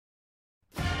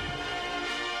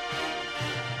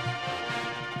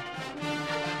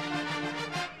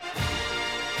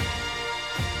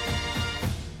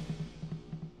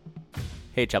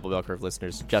Hey, Chapel Bell Curve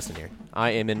listeners, Justin here.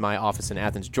 I am in my office in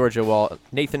Athens, Georgia, while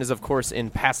Nathan is, of course, in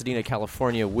Pasadena,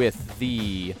 California with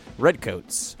the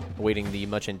Redcoats, awaiting the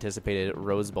much-anticipated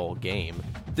Rose Bowl game.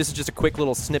 This is just a quick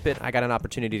little snippet. I got an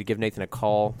opportunity to give Nathan a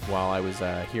call while I was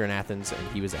here in Athens, and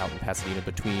he was out in Pasadena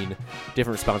between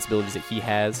different responsibilities that he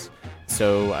has.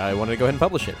 So I wanted to go ahead and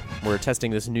publish it. We're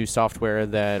testing this new software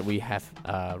that we have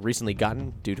recently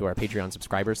gotten due to our Patreon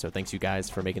subscribers, so thanks you guys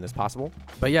for making this possible.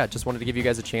 But yeah, just wanted to give you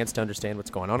guys a chance to understand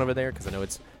what's going on over there, because I know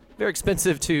it's very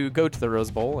expensive to go to the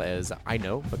Rose Bowl, as I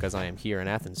know, because I am here in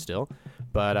Athens still.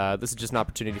 But this is just an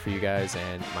opportunity for you guys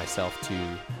and myself to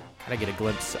kind of get a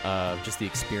glimpse of just the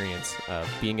experience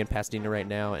of being in Pasadena right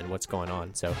now and what's going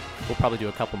on. So we'll probably do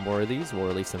a couple more of these. We'll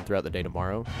release them throughout the day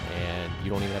tomorrow, and you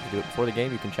don't even have to do it before the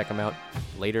game. You can check them out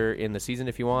later in the season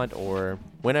if you want, or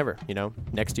whenever,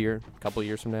 next year, a couple of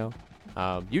years from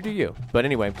now. You do you. But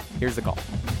anyway, here's the call.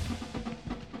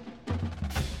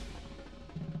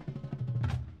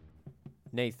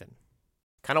 Nathan,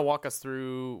 kind of walk us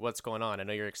through what's going on. I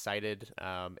know you're excited.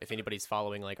 If anybody's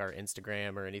following like our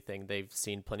Instagram or anything, they've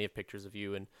seen plenty of pictures of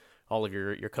you and all of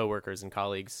your coworkers and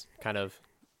colleagues kind of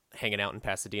hanging out in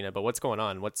Pasadena. But what's going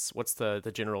on? What's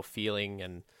the general feeling,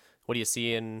 and what are you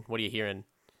seeing? What are you hearing?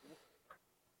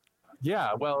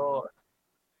 Yeah, well,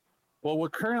 we're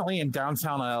currently in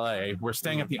downtown LA. We're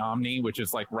staying at the Omni, which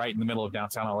is like right in the middle of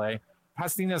downtown LA.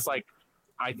 Pasadena's like,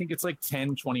 I think it's like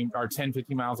 10,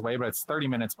 15 miles away, but it's 30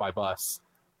 minutes by bus.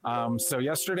 So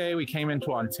yesterday we came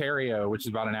into Ontario, which is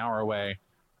about an hour away,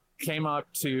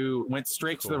 went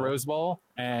straight to the Rose Bowl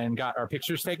and got our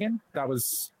pictures taken. That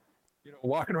was,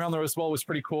 walking around the Rose Bowl was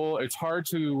pretty cool. It's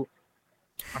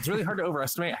really hard to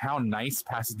overestimate how nice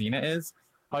Pasadena is.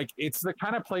 Like, it's the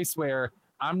kind of place where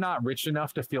I'm not rich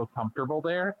enough to feel comfortable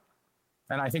there.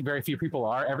 And I think very few people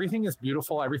are. Everything is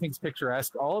beautiful. Everything's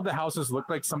picturesque. All of the houses look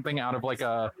like something out of like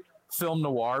a film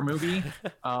noir movie,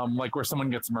 like where someone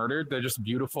gets murdered. They're just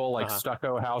beautiful, like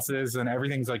stucco houses, and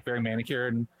everything's like very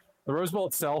manicured. And the Rose Bowl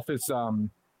itself is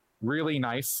really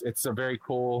nice. It's a very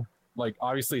cool, like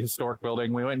obviously historic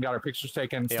building. We went and got our pictures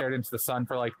taken, stared into the sun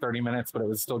for like 30 minutes, but it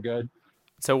was still good.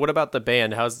 So what about the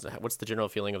band? What's the general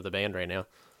feeling of the band right now?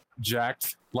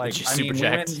 Jacked. Like, super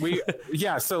jacked.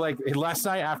 So like last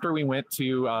night after we went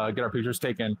to get our pictures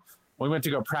taken, we went to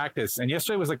go practice, and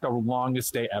yesterday was like the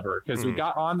longest day ever because we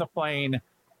got on the plane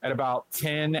at about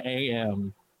 10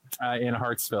 a.m. In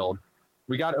Hartsfield.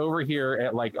 We got over here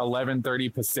at like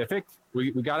 11:30 Pacific.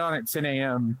 We got on at 10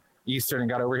 a.m. Eastern and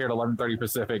got over here at 11:30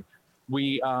 Pacific.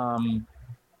 We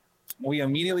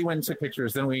immediately went and took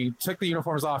pictures. Then we took the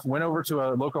uniforms off, went over to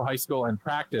a local high school and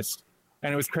practiced.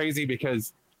 And it was crazy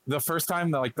because the first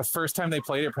time they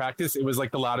played at practice, it was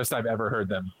like the loudest I've ever heard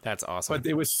them. That's awesome. But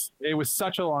it was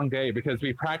such a long day because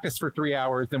we practiced for 3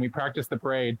 hours, then we practiced the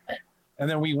parade, and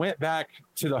then we went back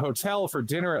to the hotel for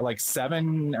dinner at like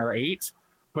 7 or 8.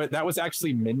 But that was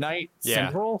actually midnight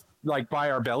Central, like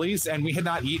by our bellies, and we had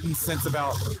not eaten since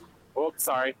about. Oh,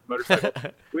 sorry, motorcycle.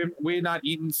 we had not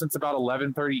eaten since about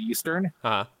 11:30 Eastern.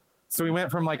 So we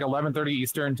went from like 11:30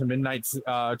 Eastern to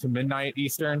midnight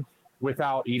Eastern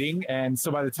without eating, and so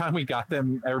by the time we got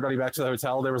everybody back to the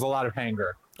hotel, there was a lot of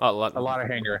hanger. A lot of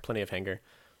hanger. Plenty of hanger.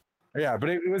 Yeah, but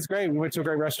it was great. We went to a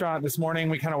great restaurant this morning.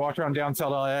 We kind of walked around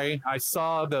downtown LA. I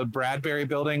saw the Bradbury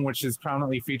Building, which is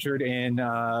prominently featured in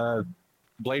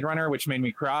Blade Runner, which made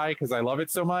me cry because I love it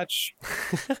so much.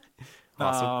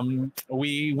 Awesome.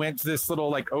 We went to this little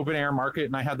like open air market,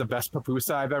 and I had the best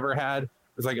pupusa I've ever had. It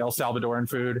was like El Salvadoran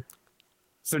food.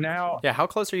 So now, how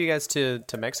close are you guys to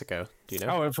Mexico? Do you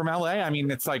know? Oh, from LA, I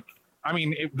mean, it's like,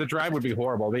 the drive would be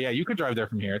horrible, but yeah, you could drive there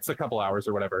from here. It's a couple hours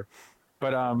or whatever.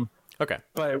 But okay.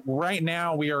 But right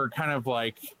now we are kind of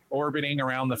like orbiting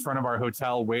around the front of our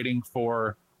hotel, waiting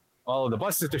for all of the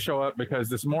buses to show up, because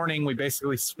this morning we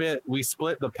basically split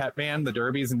the pep band, the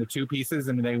derbies, into two pieces,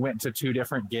 and they went to two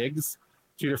different gigs,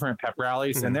 two different pep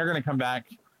rallies, and they're going to come back.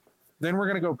 Then we're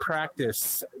going to go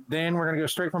practice. Then we're going to go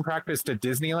straight from practice to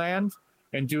Disneyland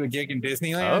and do a gig in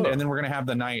Disneyland, and then we're going to have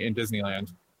the night in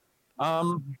Disneyland.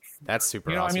 That's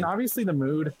super awesome. Obviously the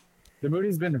mood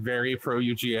has been very pro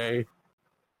UGA.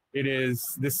 It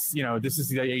is this is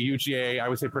the UGA, I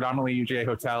would say predominantly UGA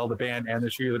hotel. The band and the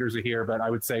cheerleaders are here, but I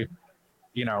would say,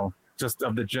 just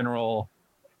of the general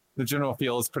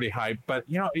feel is pretty hype. But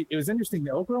it was interesting.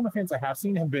 The Oklahoma fans I have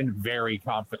seen have been very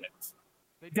confident.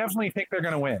 They definitely think they're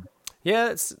going to win. Yeah,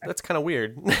 that's kind of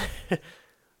weird.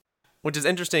 Which is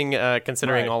interesting,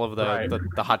 considering all of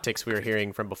the hot takes we were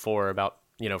hearing from before about,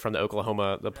 from the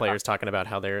Oklahoma, the players talking about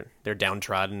how they're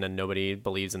downtrodden and nobody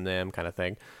believes in them, kind of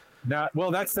thing. That's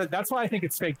why I think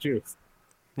it's fake juice.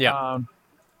 Yeah.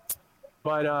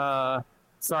 But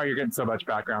sorry, you're getting so much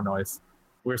background noise.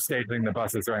 we're staging the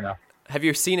buses right now. Have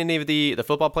you seen any of the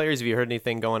football players? Have you heard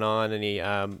anything going on? Any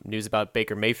news about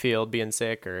Baker Mayfield being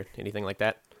sick or anything like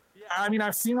that? Yeah, I mean,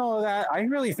 I've seen all of that. I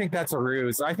really think that's a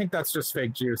ruse. I think that's just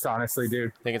fake juice, honestly,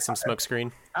 dude. Think it's some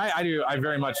smokescreen? I do. I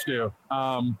very much do.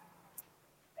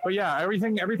 But yeah,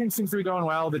 everything seems to be going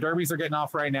well. The derbies are getting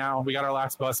off right now. We got our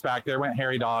last bus back. There went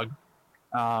Harry Dog.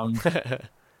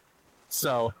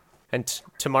 So. And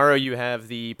tomorrow you have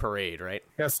the parade, right?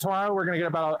 Yes, tomorrow we're gonna get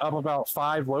about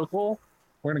 5 local.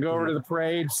 We're gonna go over to the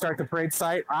parade, start the parade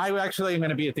site. I actually am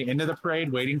gonna be at the end of the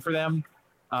parade waiting for them.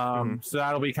 So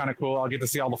that'll be kind of cool. I'll get to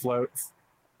see all the floats.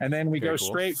 And then we Very go cool.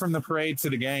 straight from the parade to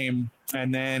the game,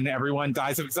 and then everyone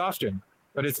dies of exhaustion.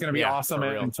 But it's gonna be awesome for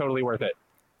real. and totally worth it.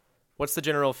 What's the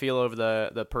general feel of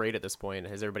the parade at this point?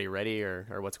 Is everybody ready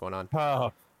or what's going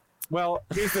on? Well,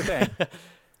 here's the thing.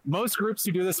 Most groups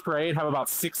who do this parade have about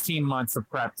 16 months of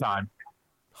prep time.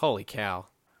 Holy cow.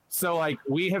 So like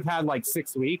we have had like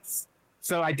 6 weeks.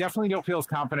 So I definitely don't feel as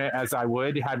confident as I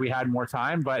would had we had more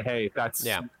time. But hey,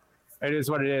 it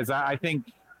is what it is. I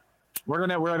think we're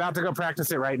about to go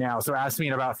practice it right now. So ask me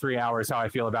in about 3 hours how I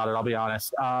feel about it. I'll be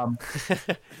honest.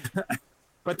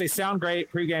 But they sound great.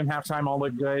 Pre-game, halftime, all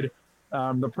look good.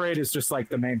 The parade is just like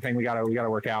the main thing we gotta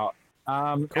work out.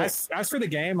 Cool. As for the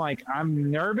game, like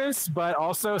I'm nervous, but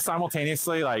also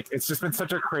simultaneously, like it's just been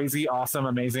such a crazy, awesome,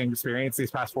 amazing experience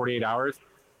these past 48 hours.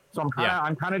 So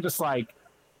I'm kind of just like,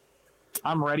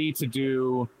 I'm ready to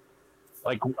do,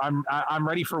 like I'm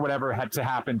ready for whatever had to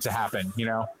happen, you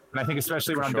know? And I think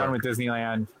especially when I'm done with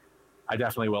Disneyland, I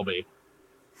definitely will be.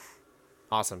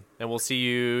 Awesome. And we'll see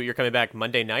you. You're coming back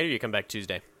Monday night or you come back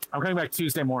Tuesday? I'm coming back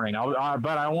Tuesday morning.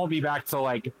 But I won't be back till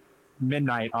like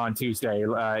midnight on Tuesday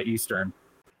Eastern.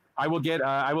 I will get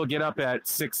up at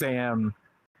 6 a.m.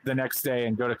 the next day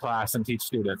and go to class and teach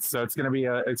students. So it's gonna be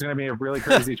a really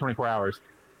crazy 24 hours.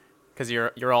 Because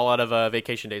you're all out of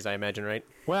vacation days, I imagine, right?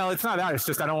 Well, it's not that. It's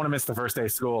just I don't want to miss the first day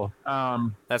of school.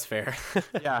 That's fair.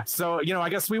 Yeah. So I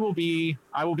guess I will be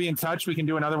in touch. We can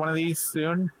do another one of these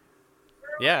soon.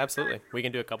 Yeah, absolutely. We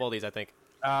can do a couple of these, I think.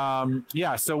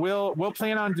 Yeah. So we'll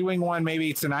plan on doing one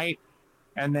maybe tonight.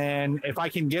 And then if I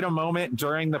can get a moment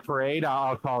during the parade,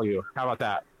 I'll call you. How about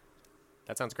that?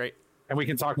 That sounds great. And we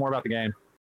can talk more about the game.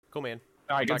 Cool, man.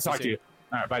 All right, good to talk to you.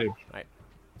 All right, bye, dude. All right.